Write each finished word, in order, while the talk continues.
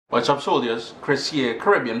What's up, soldiers? Chris here,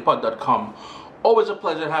 CaribbeanPod.com. Always a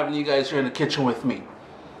pleasure having you guys here in the kitchen with me.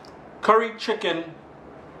 Curry chicken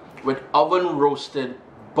with oven roasted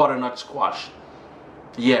butternut squash.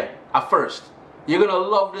 Yeah, at first, you're gonna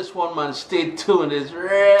love this one, man. Stay tuned. There's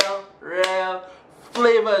real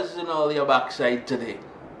flavors in all your backside today.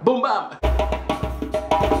 Boom bam!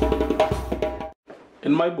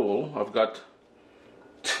 In my bowl, I've got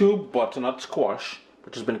 2 butternut squash,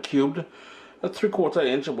 which has been cubed. A 3/4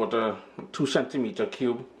 inch, about a 2 centimeter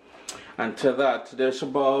cube, and to that there's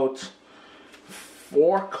about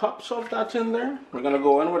 4 cups of that in there. We're gonna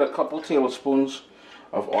go in with a couple tablespoons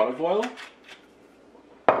of olive oil.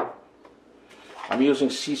 I'm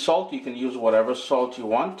using sea salt. You can use whatever salt you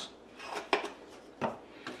want.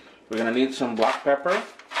 We're gonna need some black pepper,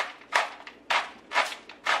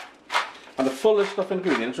 and the full list of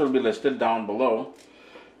ingredients will be listed down below.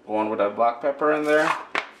 Go on with that black pepper in there.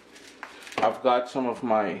 I've got some of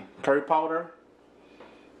my curry powder,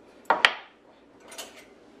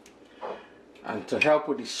 and to help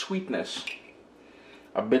with the sweetness,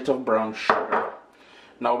 a bit of brown sugar.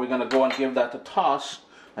 Now we're going to go and give that a toss,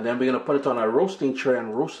 and then we're going to put it on a roasting tray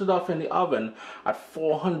and roast it off in the oven at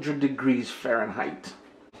 400 degrees Fahrenheit.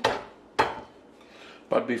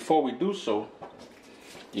 But before we do so,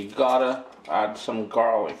 you gotta add some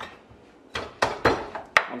garlic.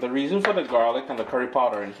 And the reason for the garlic and the curry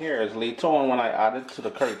powder in here is later on when I add it to the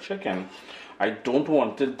curry chicken, I don't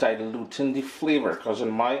want it diluting the flavor, because in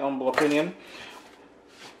my humble opinion,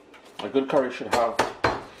 a good curry should have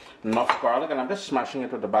enough garlic, and I'm just smashing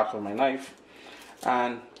it with the back of my knife,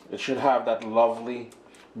 and it should have that lovely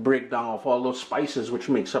breakdown of all those spices which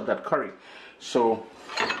makes up that curry. So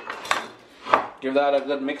give that a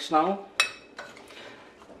good mix now,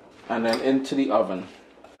 and then into the oven.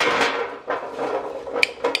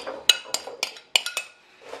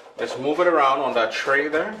 Let's move it around on that tray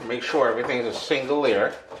there. Make sure everything is a single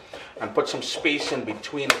layer, and put some space in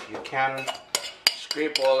between if you can.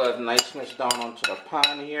 Scrape all that niceness down onto the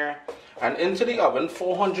pan here, and into the oven,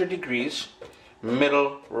 400 degrees,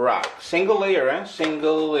 middle rack. Single layer,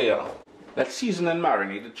 single layer. Let's season and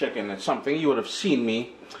marinate the chicken. It's something you would have seen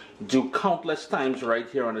me do countless times right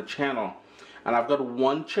here on the channel. And I've got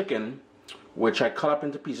 1 chicken, which I cut up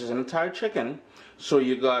into pieces, an entire chicken. So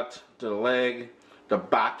you got the leg, the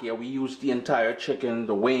back, yeah, we used the entire chicken,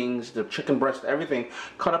 the wings, the chicken breast, everything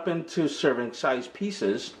cut up into serving size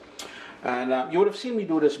pieces. And you would have seen me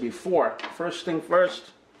do this before. First thing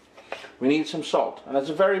first, we need some salt, and that's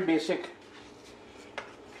a very basic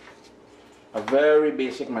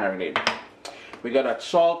marinade. We got that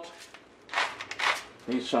salt,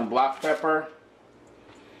 need some black pepper,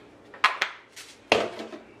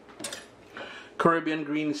 Caribbean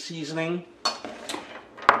green seasoning.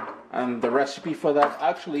 And the recipe for that,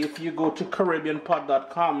 actually, if you go to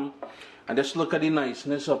CaribbeanPod.com and just look at the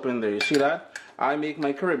niceness up in there, you see that? I make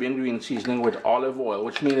my Caribbean green seasoning with olive oil,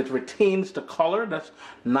 which means it retains the color, that's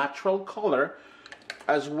natural color,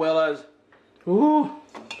 as well as,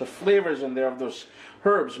 the flavors in there of those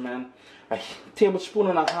herbs, man. A tablespoon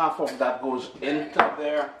and a half of that goes into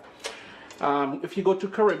there. If you go to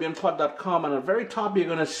CaribbeanPod.com, on the very top you're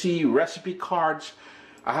going to see recipe cards.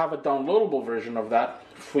 I have a downloadable version of that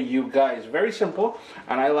for you guys. Very simple,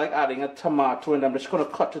 and I like adding a tomato, and I'm just going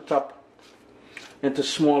to cut it up into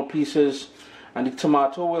small pieces, and the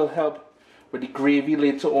tomato will help with the gravy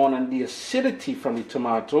later on, and the acidity from the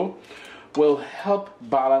tomato will help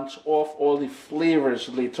balance off all the flavors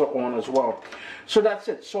later on as well. So that's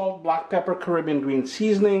it. Salt, black pepper, Caribbean green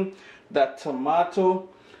seasoning, that tomato,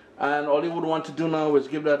 and all you would want to do now is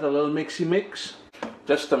give that a little mixy mix,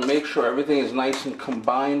 just to make sure everything is nice and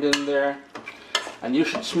combined in there. And you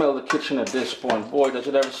should smell the kitchen at this point. Boy, does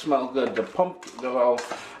it ever smell good. Well,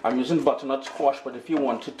 I'm using butternut squash, but if you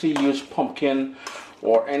wanted to use pumpkin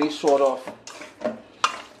or any sort of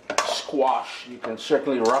squash, you can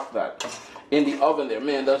certainly rock that in the oven there.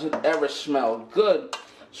 Man, does it ever smell good.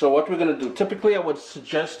 So what we're going to do, typically I would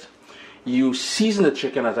suggest you season the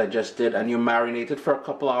chicken as I just did, and you marinate it for a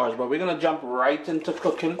couple hours, but we're going to jump right into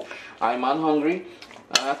cooking. I'm hungry.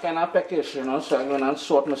 I cannot peckish, you know, so I'm going to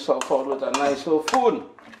sort myself out with a nice little food.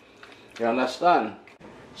 You understand?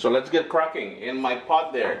 So let's get cracking. In my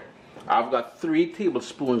pot there, I've got 3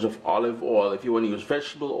 tablespoons of olive oil. If you want to use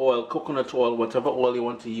vegetable oil, coconut oil, whatever oil you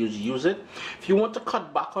want to use it. If you want to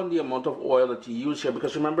cut back on the amount of oil that you use here,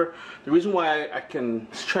 because remember, the reason why I can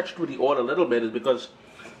stretch through the oil a little bit is because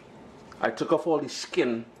I took off all the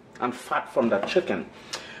skin and fat from that chicken.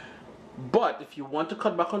 But if you want to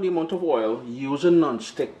cut back on the amount of oil, use a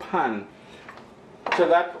non-stick pan. To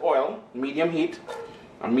that oil, medium heat,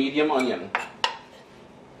 a medium onion,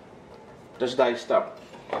 just diced up.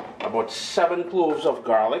 about 7 cloves of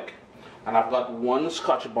garlic, and I've got 1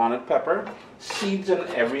 scotch bonnet pepper, seeds and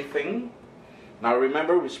everything. Now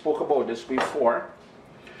remember, we spoke about this before.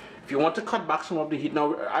 If you want to cut back some of the heat,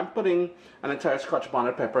 now I'm putting an entire scotch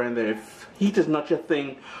bonnet pepper in there. If heat is not your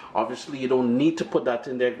thing, obviously you don't need to put that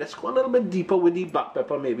in there. Let's go a little bit deeper with the black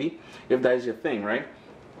pepper maybe, if that is your thing, right?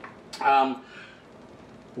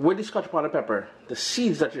 With the scotch bonnet pepper, the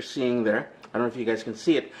seeds that you're seeing there, I don't know if you guys can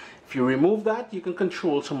see it. If you remove that, you can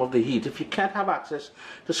control some of the heat. If you can't have access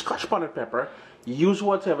to scotch bonnet pepper, use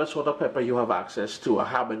whatever sort of pepper you have access to. A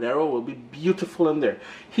habanero will be beautiful in there.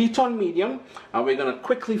 Heat on medium, and we're going to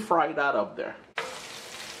quickly fry that up there.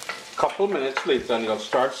 Couple minutes later, and you'll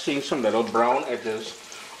start seeing some little brown edges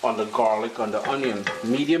on the garlic, on the onion.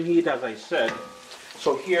 Medium heat, as I said.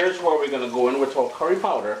 So here's where we're going to go in with our curry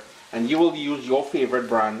powder, and you will use your favorite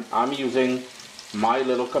brand. I'm using my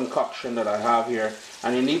little concoction that I have here,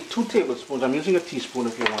 and you need 2 tablespoons. I'm using a teaspoon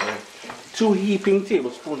if you want it. 2 heaping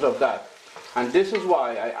tablespoons of that. And this is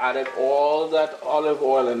why I added all that olive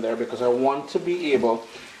oil in there, because I want to be able,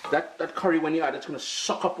 that curry, when you add, it's going to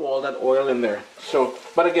suck up all that oil in there. So,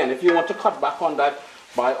 but again, if you want to cut back on that,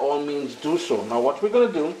 by all means do so. Now what we're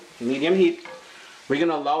going to do, medium heat, we're going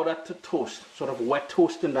to allow that to toast, sort of wet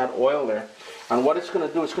toast in that oil there. And what it's going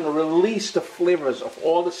to do, it's going to release the flavors of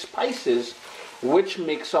all the spices which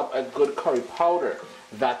makes up a good curry powder.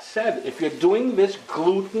 That said, if you're doing this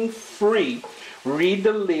gluten-free, read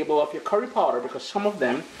the label of your curry powder, because some of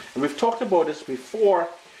them, and we've talked about this before,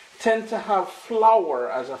 tend to have flour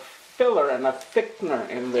as a filler and a thickener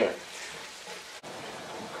in there.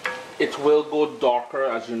 It will go darker,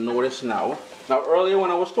 as you notice now. Now earlier when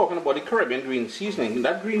I was talking about the Caribbean green seasoning,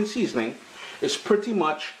 that green seasoning is pretty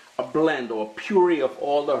much a blend or a puree of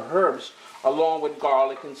all the herbs, along with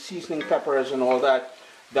garlic and seasoning peppers and all that,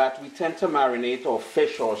 that we tend to marinate our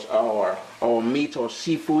fish or meat or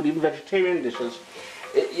seafood, even vegetarian dishes.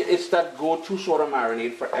 It's that go-to sort of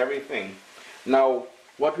marinade for everything. Now,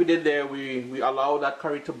 what we did there, we allowed that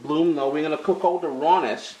curry to bloom. Now we're going to cook out the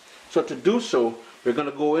rawness. So to do so, we're going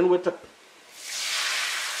to go in with a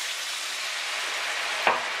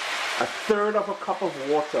 1/3 cup of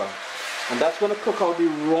water. And that's going to cook out the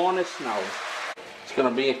rawness now. It's going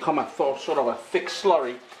to become a sort of a thick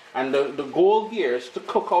slurry. And the goal here is to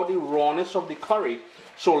cook out the rawness of the curry,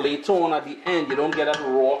 so later on at the end you don't get that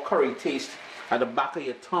raw curry taste at the back of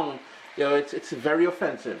your tongue. You know, it's very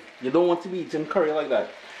offensive. You don't want to be eating curry like that.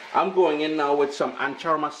 I'm going in now with some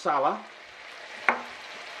anchar masala.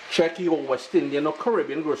 Check your West Indian or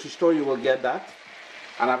Caribbean grocery store, you will get that.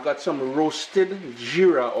 And I've got some roasted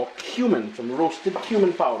geera or cumin, some roasted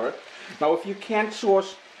cumin powder. Now if you can't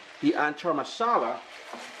source the anchar masala,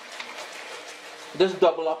 just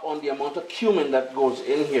double up on the amount of cumin that goes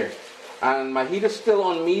in here. And my heat is still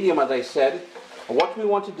on medium, as I said. What we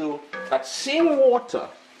want to do, that same water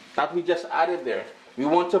that we just added there, we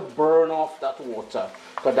want to burn off that water,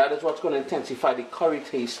 because that is what's going to intensify the curry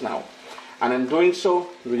taste now. And in doing so,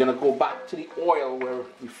 we're going to go back to the oil where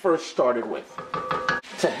we first started with.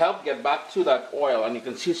 To help get back to that oil, and you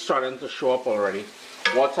can see it's starting to show up already,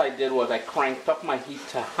 what I did was I cranked up my heat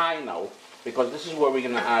to high now, because this is where we're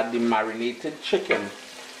going to add the marinated chicken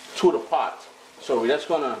to the pot. So we're just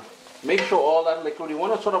going to make sure all that liquid, you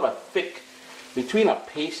want a sort of a thick, between a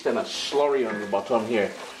paste and a slurry on the bottom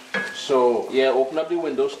here. So yeah, open up the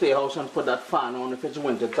window, stay house, and put that fan on. If it's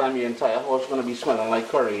winter time, your entire house is going to be smelling like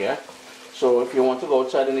curry, yeah? So if you want to go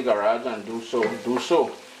outside in the garage and do so, do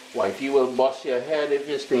so. Wifey will bust your head if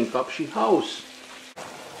you stink up she house.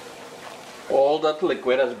 All that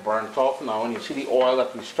liquid has burnt off now, and you see the oil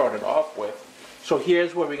that we started off with. So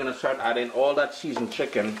here's where we're going to start adding all that seasoned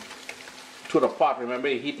chicken to the pot. Remember,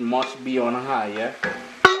 the heat must be on high, yeah?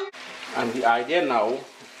 And the idea now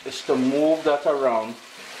is to move that around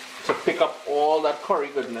to pick up all that curry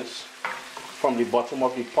goodness from the bottom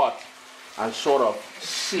of the pot and sort of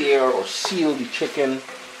sear or seal the chicken,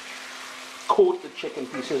 coat the chicken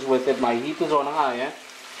pieces with it. My heat is on high, yeah?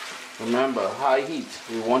 Remember, high heat.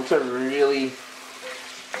 We want to really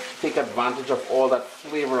take advantage of all that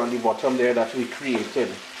flavor on the bottom there that we created.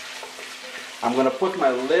 I'm going to put my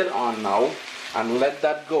lid on now and let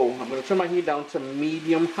that go. I'm going to turn my heat down to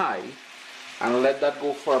medium high and let that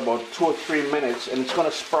go for about 2 or 3 minutes, and it's going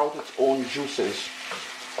to sprout its own juices.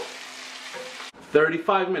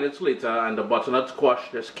 35 minutes later, and the butternut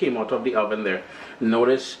squash just came out of the oven there.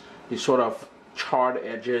 Notice the sort of charred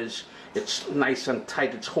edges. It's nice and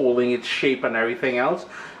tight, it's holding its shape and everything else.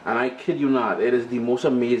 And I kid you not, it is the most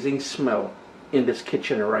amazing smell in this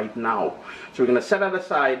kitchen right now. So we're going to set that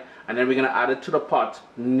aside, and then we're going to add it to the pot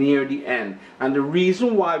near the end. And the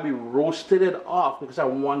reason why we roasted it off, because I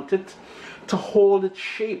want it to hold its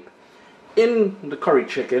shape. in the curry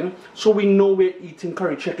chicken, so we know we're eating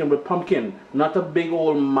curry chicken with pumpkin, not a big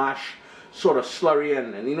old mash sort of slurry.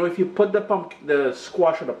 And you know, if you put the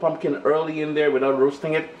squash or the pumpkin early in there without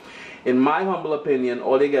roasting it, in my humble opinion,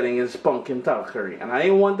 all they're getting is pumpkin tal curry, and I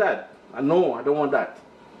ain't want that. I know I don't want that.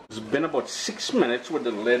 It's been about 6 minutes with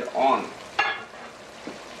the lid on.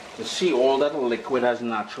 You see all that liquid has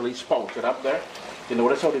naturally spouted up there. You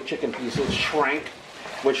notice how the chicken pieces shrank,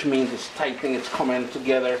 which means it's tightening, it's coming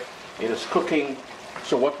together, it is cooking.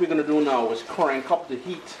 So what we're going to do now is crank up the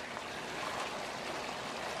heat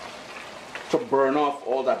to burn off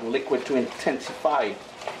all that liquid to intensify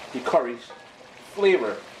the curry's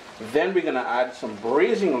flavor. Then we're going to add some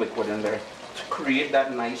braising liquid in there to create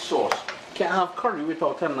that nice sauce. Can't have curry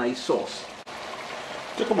without a nice sauce.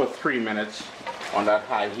 Took about 3 minutes on that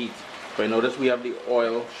high heat. But notice we have the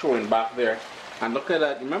oil showing back there. And look at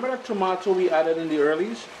that. Remember that tomato we added in the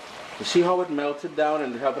earlies? You see how it melted down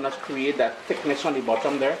and helping us create that thickness on the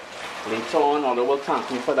bottom there? Later on, although will thank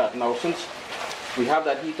me for that. Now, since we have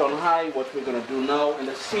that heat on high, what we're going to do now, in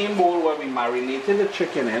the same bowl where we marinated the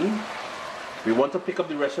chicken in, we want to pick up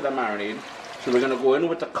the rest of the marinade. So we're going to go in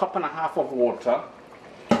with 1.5 cups of water.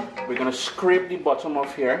 We're going to scrape the bottom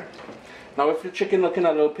off here. Now, if the chicken looking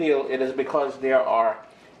a little pale, it is because there are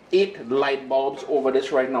 8 light bulbs over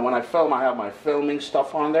this right now. When I film, I have my filming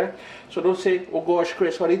stuff on there. So don't say, oh gosh,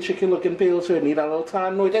 Chris, why the chicken looking pale? So it need a little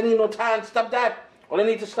tan. No, it doesn't need no tan. Stop that. Well, I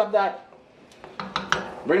need to stop that.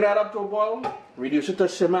 Bring that up to a boil. Reduce it to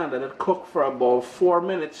simmer and let it cook for about 4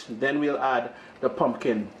 minutes. Then we'll add the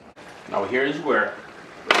pumpkin. Now here's where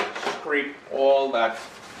we'll scrape all that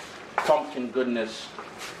pumpkin goodness.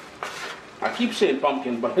 I keep saying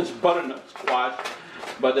pumpkin, but it's butternut squash.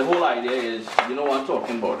 But the whole idea is, you know what I'm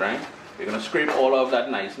talking about, right? We're going to scrape all of that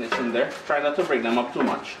niceness in there. Try not to break them up too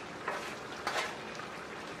much.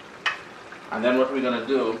 And then what we're going to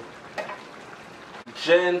do,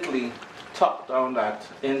 gently tuck down that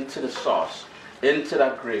into the sauce, into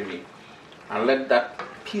that gravy. And let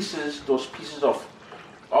those pieces of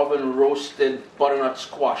oven roasted butternut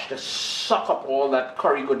squash just suck up all that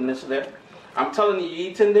curry goodness there. I'm telling you,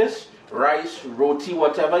 you're eating this, rice, roti,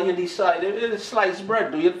 whatever you decide, it's sliced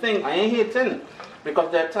bread, do your thing. I ain't hating,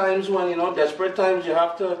 because there are times when, you know, desperate times, you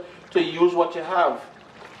have to use what you have.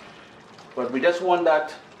 But we just want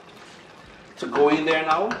that to go in there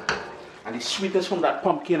now, and the sweetness from that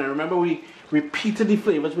pumpkin. And remember, we repeated the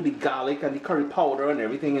flavors with the garlic and the curry powder and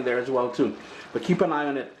everything in there as well too. But keep an eye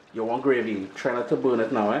on it. You want gravy, try not to burn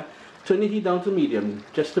it now, eh? Turn the heat down to medium,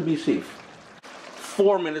 just to be safe.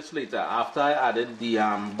 4 minutes later, after I added the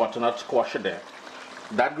butternut squash there,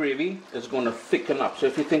 that gravy is going to thicken up. So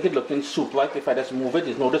if you think it looking soup-like, if I just move it,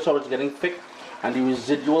 you notice how it's getting thick, and the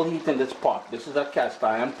residual heat in this pot. This is a cast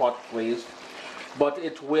iron pot glazed, but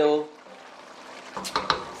it will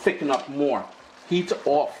thicken up more. Heat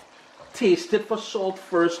off. Taste it for salt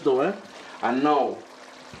first though, eh? And now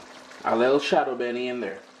a little shado beni in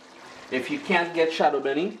there. If you can't get shado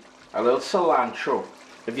beni, a little cilantro.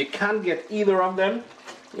 If you can't get either of them,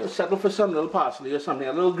 you know, settle for some little parsley or something,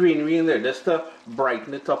 a little greenery in there just to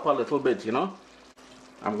brighten it up a little bit, you know.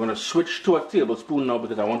 I'm going to switch to a tablespoon now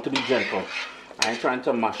because I want to be gentle. I ain't trying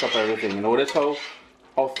to mash up everything. You notice how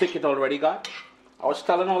thick it already got? I was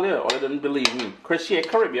telling all you didn't believe me. Chris here,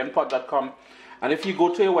 CaribbeanPot.com. And if you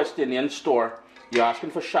go to a West Indian store, you're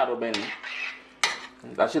asking for shado beni.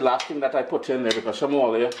 That's the last thing that I put in there because some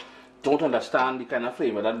of you don't understand the kind of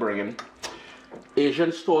flavor that bringing.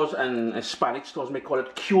 Asian stores and Hispanic stores may call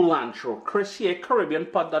it culantro. Chris here,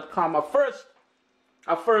 CaribbeanPot.com. At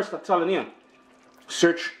first, I'm telling you,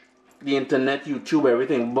 search the internet, YouTube,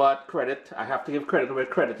 everything, but credit, I have to give credit where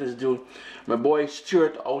credit is due. My boy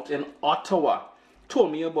Stuart out in Ottawa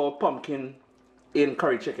told me about pumpkin in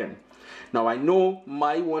curry chicken. Now I know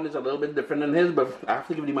my one is a little bit different than his, but I have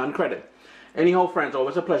to give the man credit. Anyhow, friends,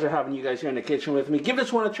 always a pleasure having you guys here in the kitchen with me. Give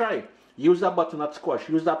this one a try. Use that butternut squash,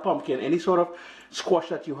 use that pumpkin, any sort of squash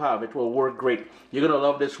that you have, it will work great. You're going to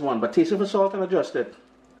love this one, but taste it for salt and adjust it.